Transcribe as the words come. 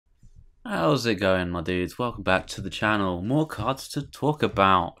How's it going, my dudes? Welcome back to the channel. More cards to talk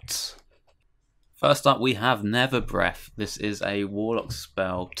about. First up, we have Never Breath. This is a Warlock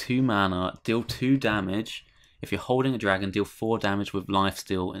spell, 2 mana, deal 2 damage. If you're holding a dragon, deal 4 damage with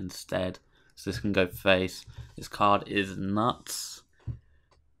lifesteal instead. So this can go face. This card is nuts.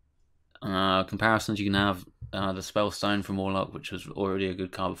 Comparisons, you can have the Spellstone from Warlock, which was already a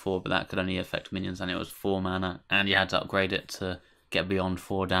good card before, but that could only affect minions, and it was 4 mana, and you had to upgrade it to get beyond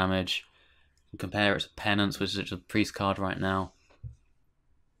 4 damage. Compare it to Penance, which is a priest card right now.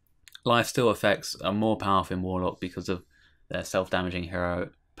 Lifesteal effects are more powerful in Warlock because of their self-damaging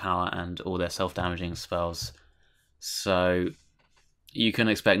hero power and all their self-damaging spells. So you can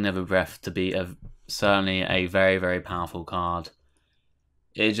expect Never Breath to be certainly a very, very powerful card.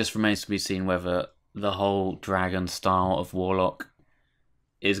 It just remains to be seen whether the whole dragon style of Warlock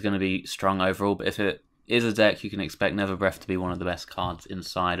is going to be strong overall, but if it is a deck, you can expect Never Breath to be one of the best cards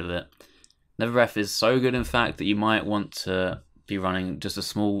inside of it. Never Breath is so good, in fact, that you might want to be running just a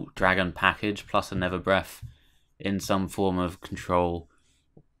small dragon package plus a Never Breath in some form of control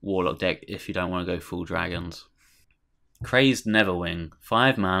Warlock deck if you don't want to go full dragons. Crazed Neverwing,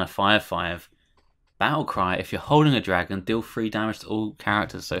 5 mana, 5/5. Battlecry, if you're holding a dragon, deal 3 damage to all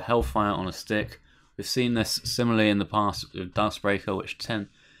characters, so Hellfire on a stick. We've seen this similarly in the past with DUSKBREAKER,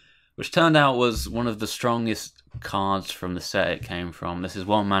 which turned out was one of the strongest cards from the set it came from. This is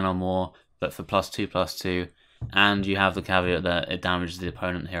 1 mana more, but for +2/+2, and you have the caveat that it damages the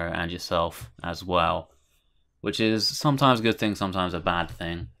opponent hero and yourself as well, which is sometimes a good thing, sometimes a bad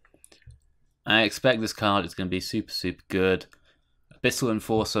thing. I expect this card is going to be super, super good. Abyssal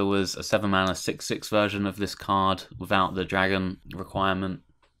Enforcer was a 7 mana 6/6 version of this card without the dragon requirement,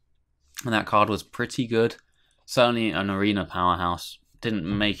 and that card was pretty good. Certainly an arena powerhouse. Didn't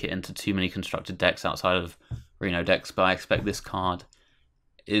make it into too many constructed decks outside of Reno decks, but I expect this card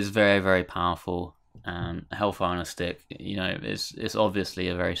is very, very powerful, and Hellfire on a stick, you know, it's obviously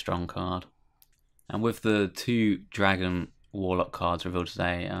a very strong card. And with the 2 dragon Warlock cards revealed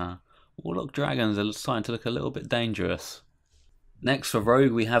today, Warlock dragons are starting to look a little bit dangerous. Next for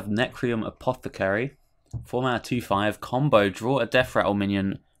Rogue, we have Necrium Apothecary, 4 mana 2/5 combo. Draw a Death Rattle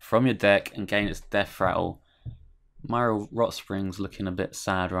minion from your deck and gain its Death Rattle. Myra Rotspring's looking a bit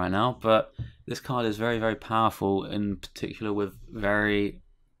sad right now, but this card is very, very powerful, in particular with very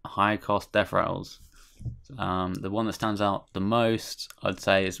high cost Death Rattles. The one that stands out the most, I'd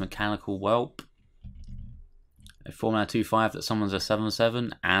say, is Mechanical Whelp. A 4 mana 2/5 that summons a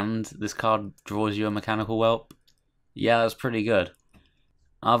 7/7, and this card draws you a Mechanical Whelp. Yeah, that's pretty good.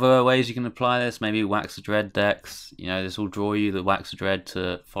 Other ways you can apply this, maybe Wax of Dread decks. You know, this will draw you the Wax of Dread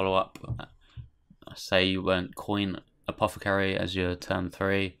to follow up. Say you went Coin Apothecary as your turn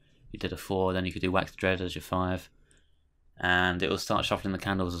 3, you did a 4, then you could do Wax of Dread as your 5. And it will start shuffling the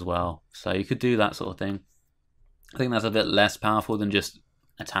candles as well. So you could do that sort of thing. I think that's a bit less powerful than just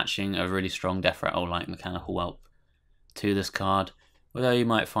attaching a really strong Death Rattle like Mechanical Whelp to this card. Although you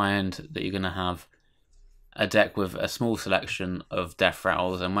might find that you're going to have a deck with a small selection of Death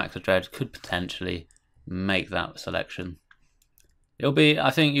Rattles, and Wax of Dread could potentially make that selection. I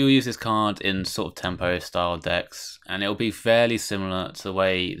think you'll use this card in sort of tempo style decks, and it'll be fairly similar to the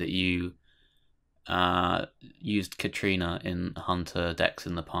way that you used Katrina in Hunter decks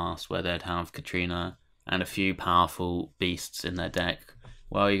in the past, where they'd have Katrina and a few powerful beasts in their deck.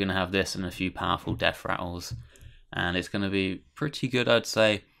 Well, you're going to have this and a few powerful Death Rattles, and it's going to be pretty good, I'd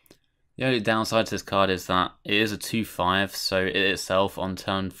say. The only downside to this card is that it is a 2/5, so it itself on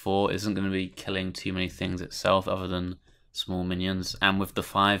turn 4 isn't going to be killing too many things itself other than small minions, and with the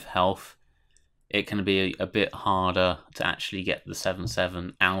 5 health, it can be a bit harder to actually get the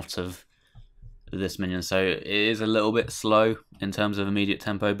 7/7 out of this minion. So it is a little bit slow in terms of immediate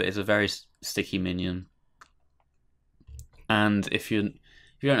tempo, but it's a very sticky minion. And if you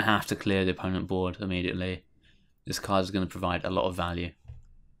don't have to clear the opponent board immediately, this card is going to provide a lot of value.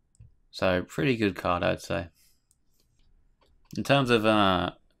 So pretty good card, I'd say. In terms of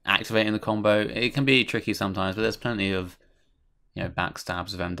activating the combo, it can be tricky sometimes, but there's plenty of, you know,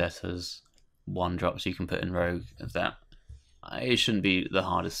 backstabs, vendettas, 1-drops you can put in Rogue. That it shouldn't be the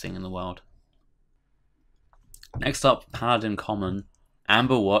hardest thing in the world. Next up, Paladin Common,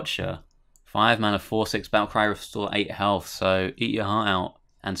 Amber Watcher, 5 mana 4/6 Battlecry, restore 8 health. So eat your heart out,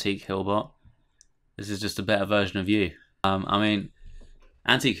 Antique HEALBOT. This is just a better version of you. I mean,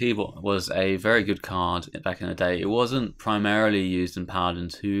 Antique HEALBOT was a very good card back in the day. It wasn't primarily used in Paladin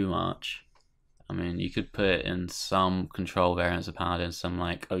too much. I mean, you could put it in some control variants of Paladin, some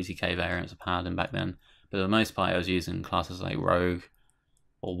like OTK variants of Paladin back then, but for the most part it was used in classes like Rogue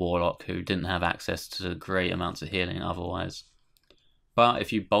or Warlock, who didn't have access to great amounts of healing otherwise. But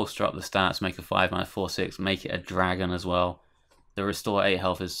if you bolster up the stats, make a 5-mana 4/6, make it a dragon as well, the restore 8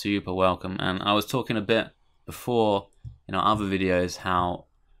 health is super welcome. And I was talking a bit before in our other videos how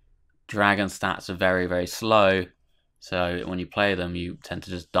dragon stats are very, very slow. So when you play them, you tend to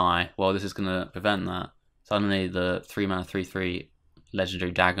just die. Well, this is going to prevent that. Suddenly the 3-mana 3/3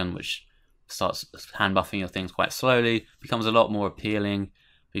 legendary dragon, which starts hand buffing your things quite slowly, becomes a lot more appealing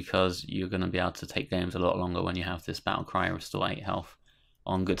because you're going to be able to take games a lot longer when you have this battle cry restore 8 health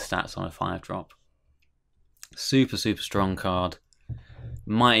on good stats on a 5-drop. Super, super strong card.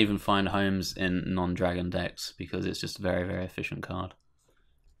 Might even find homes in non-dragon decks because it's just a very, very efficient card.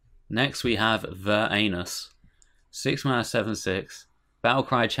 Next we have Varanus. 6-mana 7/6.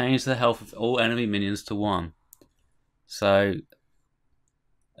 Battlecry, change the health of all enemy minions to 1. So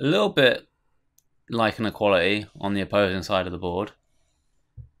a little bit like an equality on the opposing side of the board,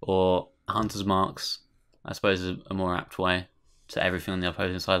 or Hunter's Marks, I suppose is a more apt way to everything on the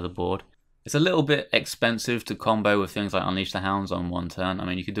opposing side of the board. It's a little bit expensive to combo with things like Unleash the Hounds on 1 turn. I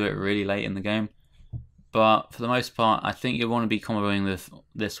mean, you could do it really late in the game, but for the most part, I think you want to be comboing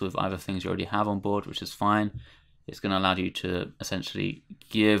this with either things you already have on board, which is fine. It's going to allow you to essentially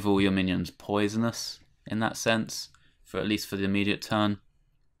give all your minions poisonous in that sense, for at least for the immediate turn.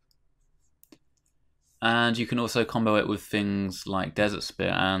 And you can also combo it with things like Desert Spear,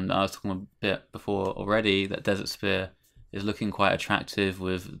 and I was talking a bit before already that Desert Spear is looking quite attractive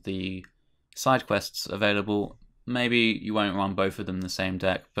with the side quests available. Maybe you won't run both of them in the same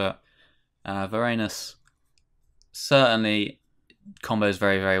deck, but Varanus certainly combos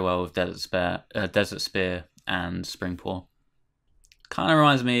very, very well with Desert Spear and Springpaw. Kind of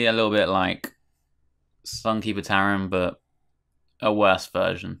reminds me a little bit like Sunkeeper Tarim, but a worse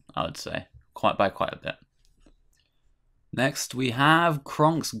version, I would say, by quite a bit. Next we have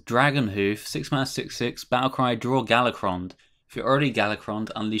Kronk's Dragonhoof, 6-mana 6/6, Battlecry, draw Galakrond. If you're already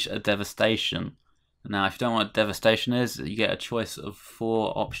Galakrond, unleash a Devastation. Now, if you don't know what Devastation is, you get a choice of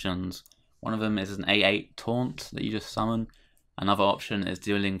 4 options. One of them is an 8/8 Taunt that you just summon. Another option is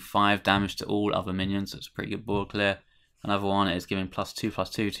dealing 5 damage to all other minions, so it's a pretty good board clear. Another one is giving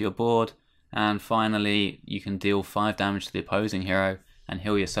 +2/+2 to your board. And finally, you can deal 5 damage to the opposing hero and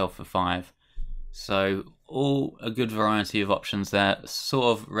heal yourself for 5. So all a good variety of options there,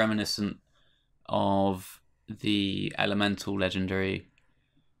 sort of reminiscent of the elemental legendary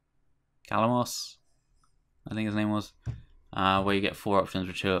Kalamos, I think his name was, where you get 4 options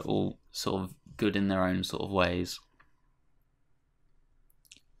which are all sort of good in their own sort of ways.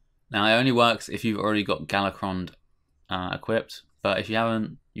 Now it only works if you've already got Galakrond equipped, but if you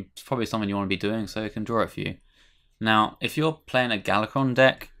haven't, it's probably something you want to be doing, so it can draw it for you. Now if you're playing a Galakrond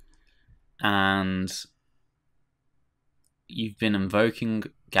deck and you've been invoking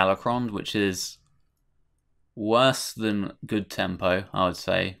Galakrond, which is worse than good tempo, I would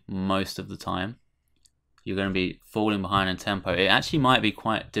say, most of the time, you're going to be falling behind in tempo. It actually might be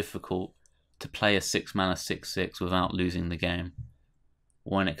quite difficult to play a 6-mana 6/6 without losing the game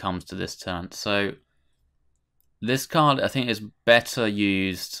when it comes to this turn. So this card, I think, is better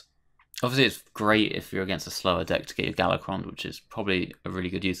used. Obviously, it's great if you're against a slower deck to get your Galakrond, which is probably a really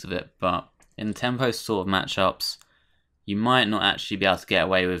good use of it. But in tempo sort of matchups, you might not actually be able to get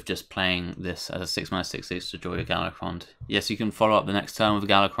away with just playing this as a 6-mana 6/6 to draw your Galakrond. Yes, you can follow up the next turn with a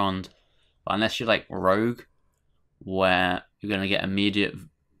Galakrond, but unless you're like Rogue, where you're going to get immediate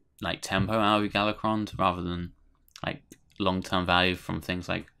like tempo out of your Galakrond rather than like long-term value from things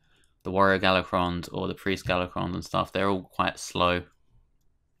like the Warrior Galakrond or the Priest Galakrond and stuff, they're all quite slow.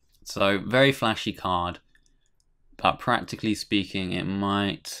 So very flashy card, but practically speaking, it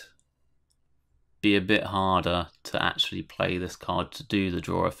might be a bit harder to actually play this card to do the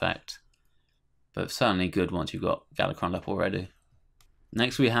draw effect, but certainly good once you've got Galakrond up already.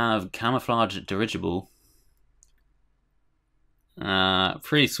 Next we have Camouflage Dirigible.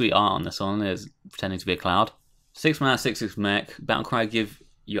 Pretty sweet art on this one. It's pretending to be a cloud. 6-mana 6/6 mech. Battlecry, give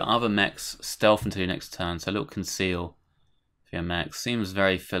your other mechs stealth until your next turn, so a little conceal for your mechs. Seems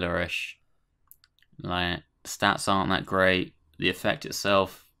very fillerish. Like, stats aren't that great. The effect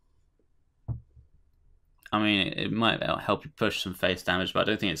itself, I mean, it might help you push some face damage, but I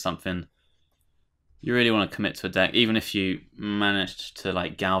don't think it's something you really want to commit to a deck. Even if you managed to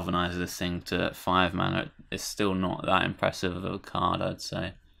like galvanize this thing to 5 mana, it's still not that impressive of a card, I'd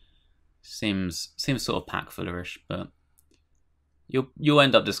say. Seems sort of pack fullerish, but you'll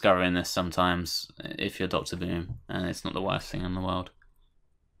end up discovering this sometimes if you're Dr. Boom, and it's not the worst thing in the world.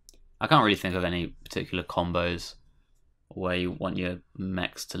 I can't really think of any particular combos where you want your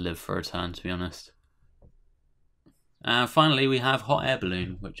mechs to live for a turn, to be honest. And finally we have Hot Air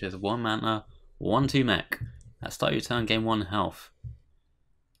Balloon, which is 1 mana 1/2 mech. At start your turn, gain 1 health.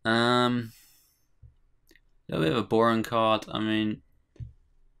 A little bit of a boring card. I mean,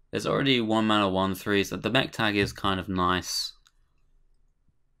 there's already 1 mana 1/3, so the mech tag is kind of nice.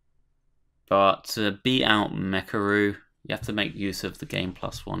 But to beat out Mecharoo, you have to make use of the game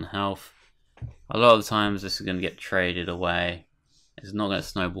 +1 health. A lot of the times this is going to get traded away. It's not going to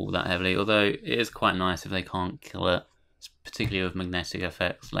snowball that heavily, although it is quite nice if they can't kill it, particularly with magnetic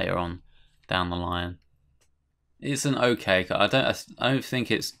effects later on down the line. It's an okay card. I don't think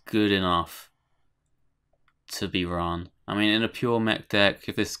it's good enough to be run. I mean, in a pure mech deck,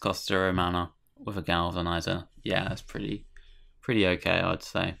 if this costs 0 mana with a Galvanizer, yeah, that's pretty okay, I'd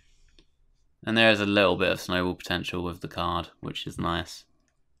say. And there is a little bit of snowball potential with the card, which is nice.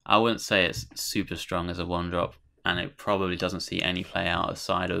 I wouldn't say it's super strong as a 1-drop, and it probably doesn't see any play out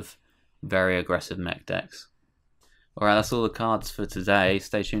aside of very aggressive mech decks. Alright, that's all the cards for today.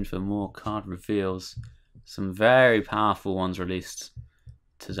 Stay tuned for more card reveals. Some very powerful ones released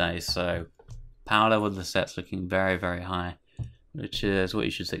today, so power level of the set's looking very, very high, which is what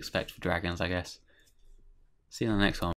you should expect for dragons, I guess. See you in the next one.